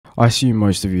I assume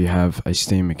most of you have a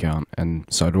Steam account, and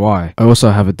so do I. I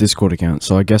also have a Discord account,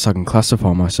 so I guess I can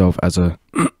classify myself as a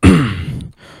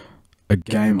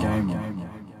gamer.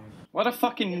 What a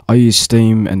fucking... I use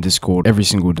Steam and Discord every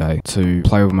single day to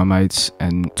play with my mates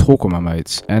and talk with my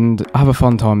mates, and I have a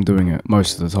fun time doing it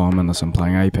most of the time, unless I'm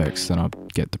playing Apex, then I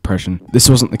get depression. This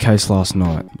wasn't the case last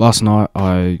night. Last night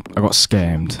I got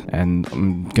scammed, and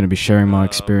I'm going to be sharing my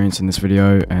experience in this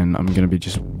video, and I'm going to be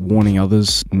just warning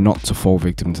others not to fall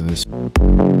victim to this.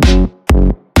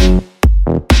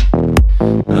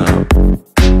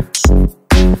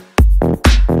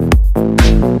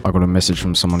 I got a message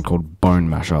from someone called Bone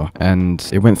Masher, and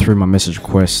it went through my message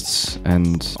requests,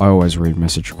 and I always read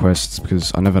message requests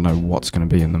because I never know what's going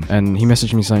to be in them. And he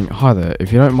messaged me saying, "Hi there,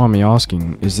 if you don't mind me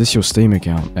asking, is this your Steam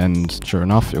account?" And sure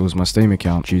enough, it was my Steam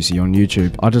account, Joocey on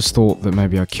YouTube. I just thought that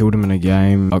maybe I killed him in a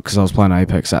game because I was playing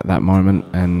Apex at that moment,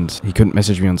 and he couldn't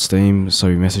message me on Steam, so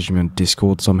he messaged me on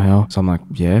Discord somehow. So I'm like,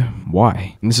 yeah,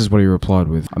 why? And this is what he replied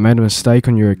with: "I made a mistake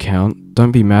on your account.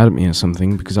 Don't be mad at me or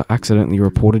something, because I accidentally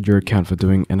reported your account for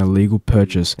doing an illegal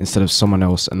purchase instead of someone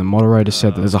else, and the moderator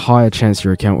said that there's a higher chance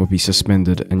your account will be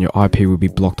suspended and your IP will be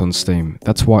blocked on Steam.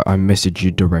 That's why I messaged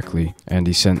you directly." And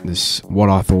he sent this, what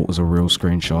I thought was a real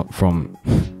screenshot from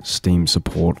Steam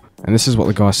support. And this is what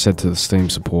the guy said to the Steam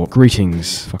support: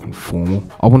 "Greetings," fucking formal.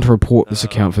 "I want to report this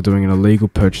account for doing an illegal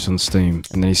purchase on Steam."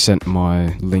 And then he sent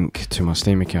my link to my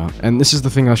Steam account. And this is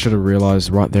the thing I should have realized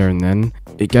right there and then.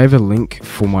 It gave a link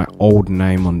for my old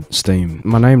name on Steam.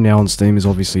 My name now on Steam is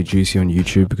obviously Joocey on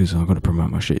YouTube because I've got to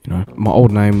promote my shit, you know. My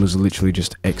old name was literally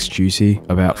just Joocey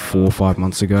about 4 or 5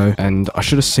 months ago, and I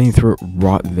should have seen through it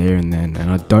right there and then, and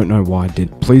I don't know why I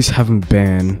did. Please have him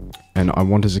banned, and I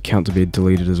want his account to be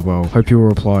deleted as well. Hope you will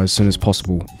reply as soon as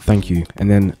possible. Thank you."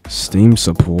 And then Steam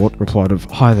support replied of,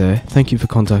 "Hi there, thank you for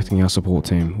contacting our support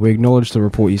team. We acknowledge the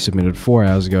report you submitted 4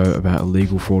 hours ago about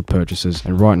illegal fraud purchases,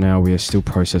 and right now we are still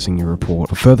processing your report.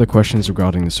 For further questions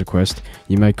regarding this request,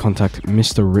 you may contact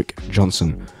Mr. Rick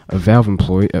Johnson, a Valve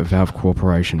employee at Valve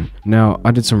Corporation." Now,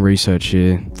 I did some research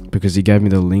here because he gave me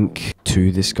the link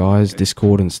to this guy's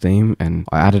Discord and Steam, and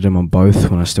I added him on both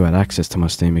when I still had access to my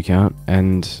Steam account,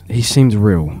 and he seemed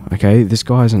real, okay? This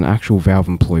guy is an actual Valve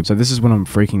employee. So this is when I'm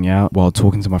freaking out while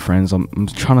talking to my friends. I'm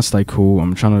trying to stay cool,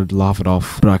 I'm trying to laugh it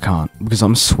off, but I can't because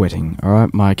I'm sweating,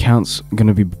 alright? My account's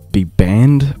gonna be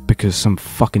banned because some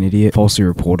fucking idiot falsely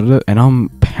reported it, and I'm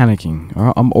panicking,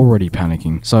 alright? I'm already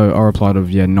panicking. So I replied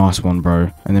of, "Yeah, nice one, bro."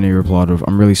 And then he replied of,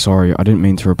 "I'm really sorry, I didn't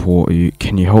mean to report you.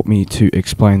 Can you help me to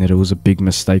explain that it was a big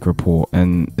mistake report?"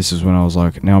 And this is when I was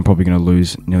like, now I'm probably going to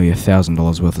lose nearly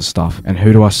 $1,000 worth of stuff. And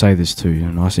who do I say this to?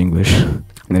 Nice English.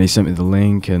 And then he sent me the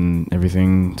link and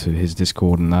everything to his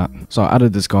Discord and that. So I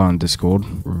added this guy on Discord,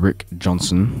 Rick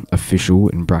Johnson, official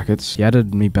in brackets. He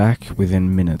added me back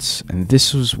within minutes. And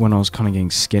this was when I was kind of getting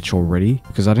sketch already,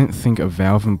 because I didn't think a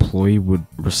Valve employee would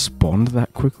respond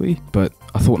that quickly, but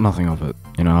I thought nothing of it.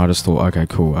 You know, I just thought, okay,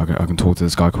 cool, I can talk to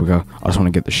this guy quicker. I just want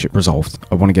to get this shit resolved.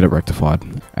 I want to get it rectified.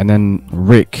 And then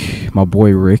Rick, my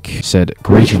boy Rick, said,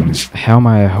 "Greetings, how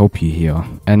may I help you here?"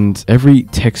 And every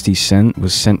text he sent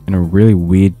was sent in a really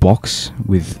weird box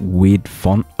with weird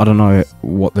font. I don't know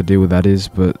what the deal with that is,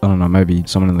 but I don't know, maybe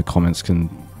someone in the comments can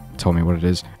tell me what it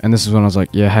is. And this is when I was like,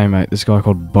 yeah, hey mate, this guy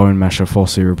called Bone Masher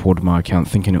falsely reported my account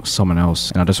thinking it was someone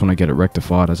else, and I just want to get it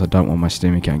rectified as I don't want my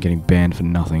Steam account getting banned for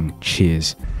nothing.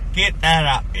 Cheers. Get that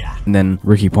up, yeah. And then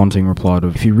Ricky Ponting replied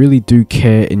of, "If you really do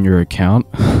care in your account,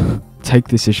 take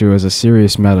this issue as a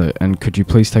serious matter, and could you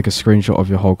please take a screenshot of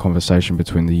your whole conversation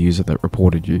between the user that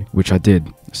reported you?" Which I did.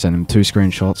 Sent him 2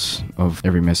 screenshots of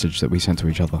every message that we sent to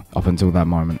each other up until that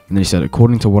moment. And then he said,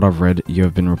 "According to what I've read, you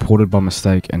have been reported by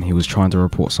mistake," and he was trying to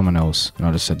report someone else. And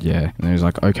I just said, yeah. And then he was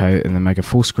like, "Okay, and then make a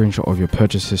full screenshot of your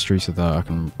purchase history so that I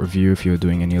can review if you're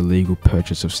doing any illegal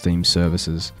purchase of Steam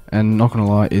services." And not gonna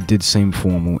lie, it did seem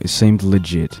formal. It seemed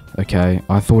legit, okay?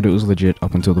 I thought it was legit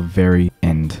up until the very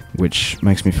end, which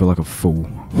makes me feel like a fool.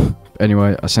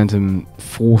 Anyway, I sent him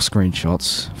 4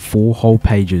 screenshots, 4 whole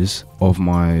pages of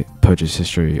my purchase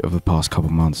history of the past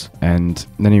couple months. And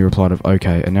then he replied of,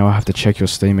 "Okay, and now I have to check your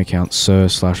Steam account,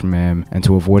 sir/ma'am, and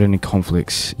to avoid any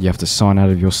conflicts, you have to sign out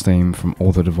of your Steam from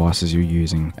all the devices you're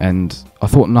using." And I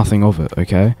thought nothing of it,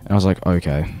 okay? And I was like,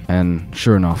 okay. And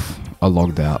sure enough, I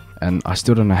logged out. And I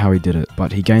still don't know how he did it,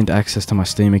 but he gained access to my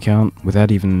Steam account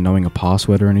without even knowing a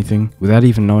password or anything, without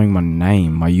even knowing my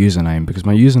name, my username, because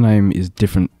my username is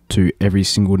different to every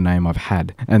single name I've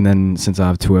had. And then since I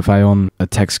have 2FA on, a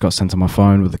text got sent to my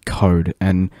phone with a code,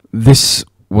 and this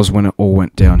was when it all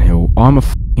went downhill. I'm a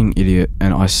fucking idiot,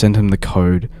 and I sent him the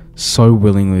code so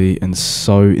willingly and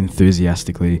so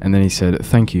enthusiastically. And then he said,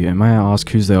 "Thank you, and may I ask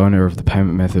who's the owner of the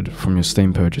payment method from your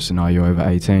Steam purchase, and are you over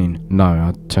 18? No,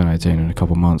 I turn 18 in a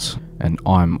couple months, and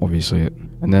I'm obviously it."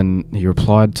 And then he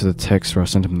replied to the text where I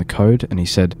sent him the code, and he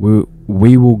said,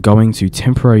 we will going to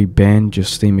temporarily ban your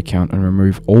Steam account and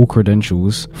remove all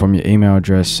credentials from your email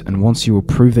address, and once you will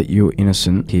prove that you are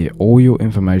innocent, here all your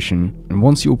information,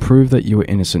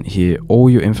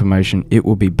 it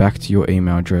will be back to your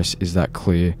email address. Is that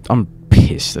clear? I'm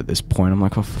pissed at this point. I'm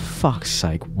like, oh, for fuck's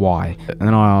sake, why? And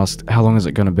then I asked, how long is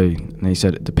it going to be? And he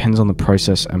said, it depends on the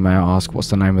process, and may I ask,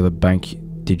 what's the name of the bank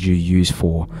did you use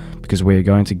for? Because we are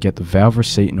going to get the Valve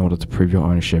receipt in order to prove your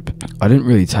ownership. I didn't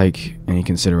really take any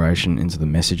consideration into the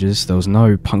messages. There was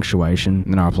no punctuation.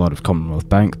 And then I replied with Commonwealth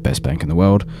Bank, best bank in the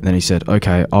world. And then he said,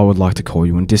 okay, I would like to call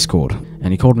you on Discord.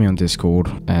 And he called me on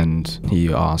Discord, and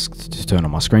he asked to turn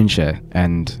on my screen share.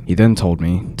 And he then told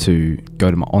me to go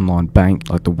to my online bank,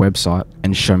 like the website,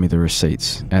 and show me the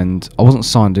receipts. And I wasn't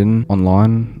signed in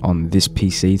online on this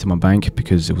PC to my bank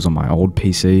because it was on my old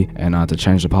PC, and I had to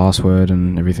change the password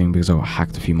and everything because I got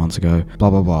hacked a few months ago. Blah,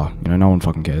 blah, blah. You know, no one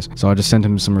fucking cares. So I just sent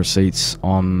him some receipts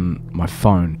on my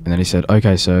phone. And then he said,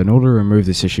 okay, so in order to remove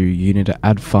this issue, you need to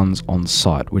add funds on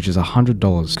site, which is $100,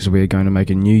 because we are going to make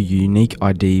a new unique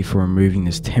ID for removing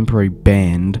this temporary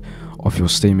ban off your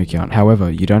Steam account.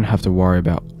 However, you don't have to worry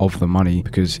about the money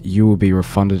because you will be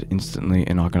refunded instantly,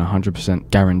 and I can 100%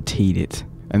 guaranteed it.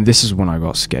 And this is when I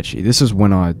got sketchy. This is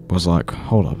when I was like,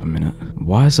 hold up a minute.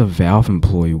 Why is a Valve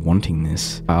employee wanting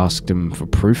this? I asked him for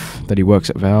proof that he works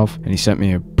at Valve, and he sent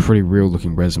me a pretty real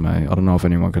looking resume. I don't know if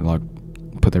anyone could like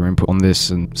put their input on this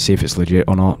and see if it's legit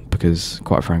or not, because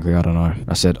quite frankly, I don't know.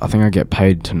 I said, I think I get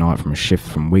paid tonight from a shift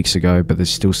from weeks ago, but this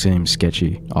still seems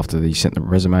sketchy. After he sent the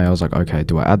resume, I was like, okay,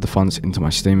 do I add the funds into my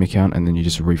Steam account and then you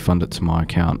just refund it to my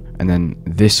account? And then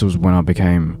this was when I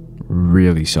became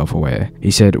really self-aware.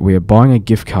 He said, we are buying a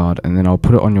gift card and then I'll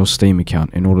put it on your Steam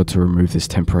account in order to remove this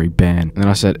temporary ban. And then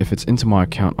I said, if it's into my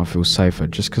account, I feel safer,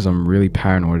 just because I'm really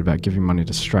paranoid about giving money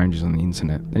to strangers on the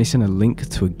internet. Then he sent a link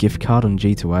to a gift card on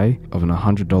G2A of an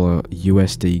 $100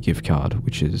 USD gift card,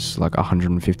 which is like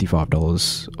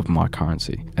 $155 of my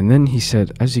currency. And then he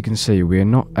said, as you can see, we are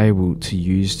not able to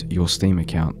use your Steam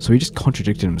account. So he just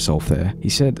contradicted himself there. He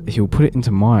said he'll put it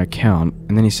into my account,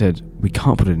 and then he said, we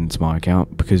can't put it into my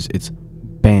account because it's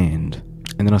banned.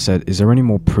 And then I said, is there any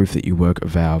more proof that you work at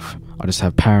Valve? I just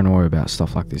have paranoia about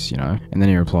stuff like this, you know? And then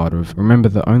he replied with, remember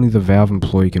that only the Valve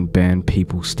employee can ban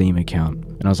people's Steam account.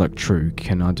 And I was like, true,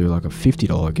 can I do like a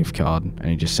 $50 gift card? And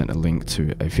he just sent a link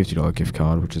to a $50 gift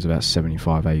card, which is about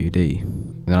 75 AUD.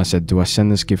 And then I said, do I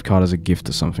send this gift card as a gift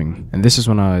or something? And this is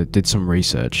when I did some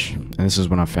research. And this is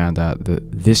when I found out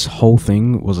that this whole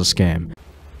thing was a scam.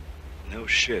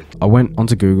 Shit. I went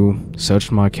onto Google,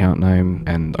 searched my account name,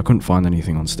 and I couldn't find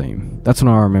anything on Steam. That's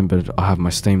when I remembered I have my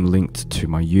Steam linked to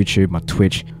my YouTube, my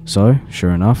Twitch. So,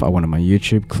 sure enough, I went on my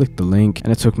YouTube, clicked the link,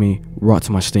 and it took me right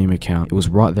to my Steam account. It was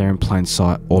right there in plain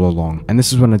sight all along. And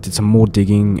this is when I did some more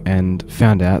digging and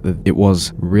found out that it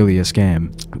was really a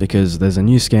scam. Because there's a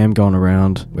new scam going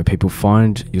around where people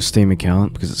find your Steam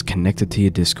account because it's connected to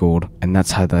your Discord, and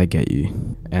that's how they get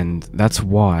you. And that's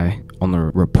why on the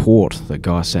report that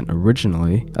guy sent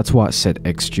originally, that's why it said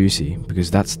Joocey,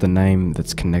 because that's the name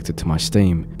that's connected to my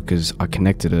Steam, because I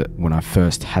connected it when I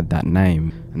first had that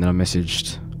name. And then I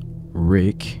messaged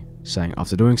Rick saying,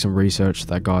 after doing some research,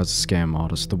 that guy's a scam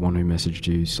artist, the one who messaged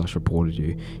you / reported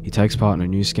you. He takes part in a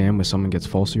new scam where someone gets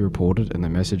falsely reported and they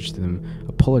message them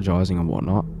apologizing and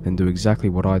whatnot, then do exactly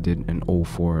what I did and all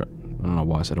for it. I don't know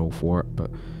why I said all for it, but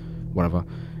whatever.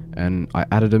 And I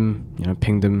added him, you know,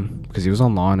 pinged him, because he was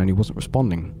online and he wasn't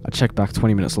responding. I checked back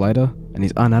 20 minutes later and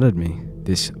he's unadded me,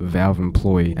 this Valve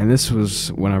employee. And this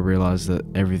was when I realized that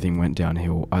everything went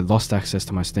downhill. I lost access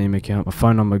to my Steam account, my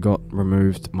phone number got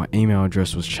removed, my email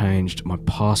address was changed, my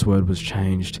password was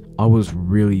changed. I was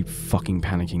really fucking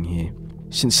panicking here.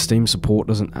 Since Steam support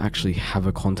doesn't actually have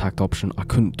a contact option, I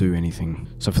couldn't do anything.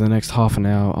 So for the next half an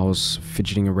hour, I was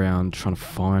fidgeting around trying to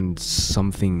find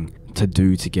something to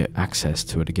do to get access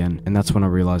to it again. And that's when I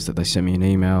realized that they sent me an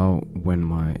email when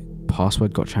my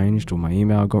password got changed, or my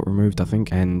email got removed, I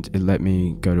think, and it let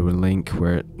me go to a link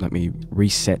where it let me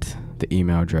reset the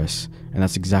email address. And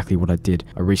that's exactly what I did.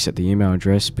 I reset the email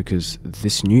address because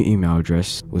this new email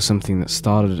address was something that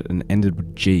started and ended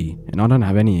with G, and I don't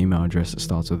have any email address that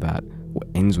starts with that or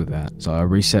ends with that. So I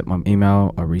reset my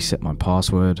email, I reset my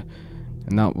password,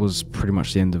 and that was pretty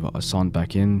much the end of it. I signed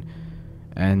back in,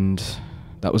 and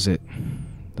that was it.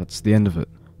 That's the end of it.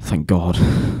 Thank God.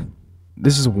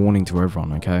 this is a warning to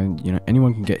everyone, okay? You know,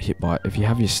 anyone can get hit by it. If you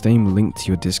have your Steam linked to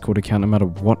your Discord account, no matter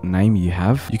what name you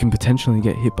have, you can potentially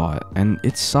get hit by it, and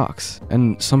it sucks.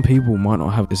 And some people might not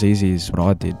have as easy as what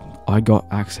I did. I got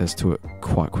access to it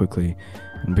quite quickly,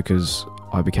 and because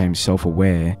I became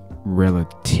self-aware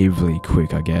relatively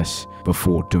quick, I guess,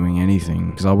 before doing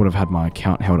anything, because I would have had my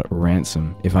account held at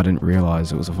ransom if I didn't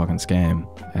realize it was a fucking scam.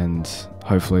 And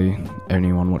hopefully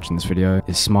anyone watching this video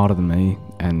is smarter than me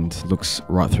and looks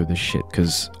right through this shit,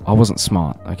 because I wasn't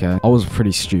smart, okay? I was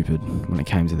pretty stupid when it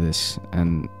came to this,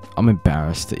 and I'm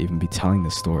embarrassed to even be telling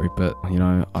this story, but you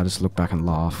know, I just look back and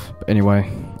laugh. But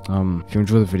anyway, if you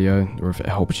enjoy the video, or if it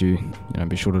helped you, you know,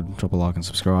 be sure to drop a like and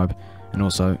subscribe. And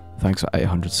also, thanks for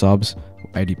 800 subs,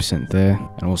 80% there.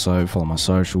 And also follow my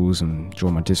socials and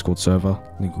join my Discord server.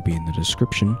 Link will be in the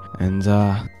description. And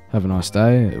have a nice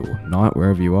day or night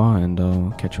wherever you are, and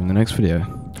I'll catch you in the next video.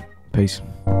 Peace.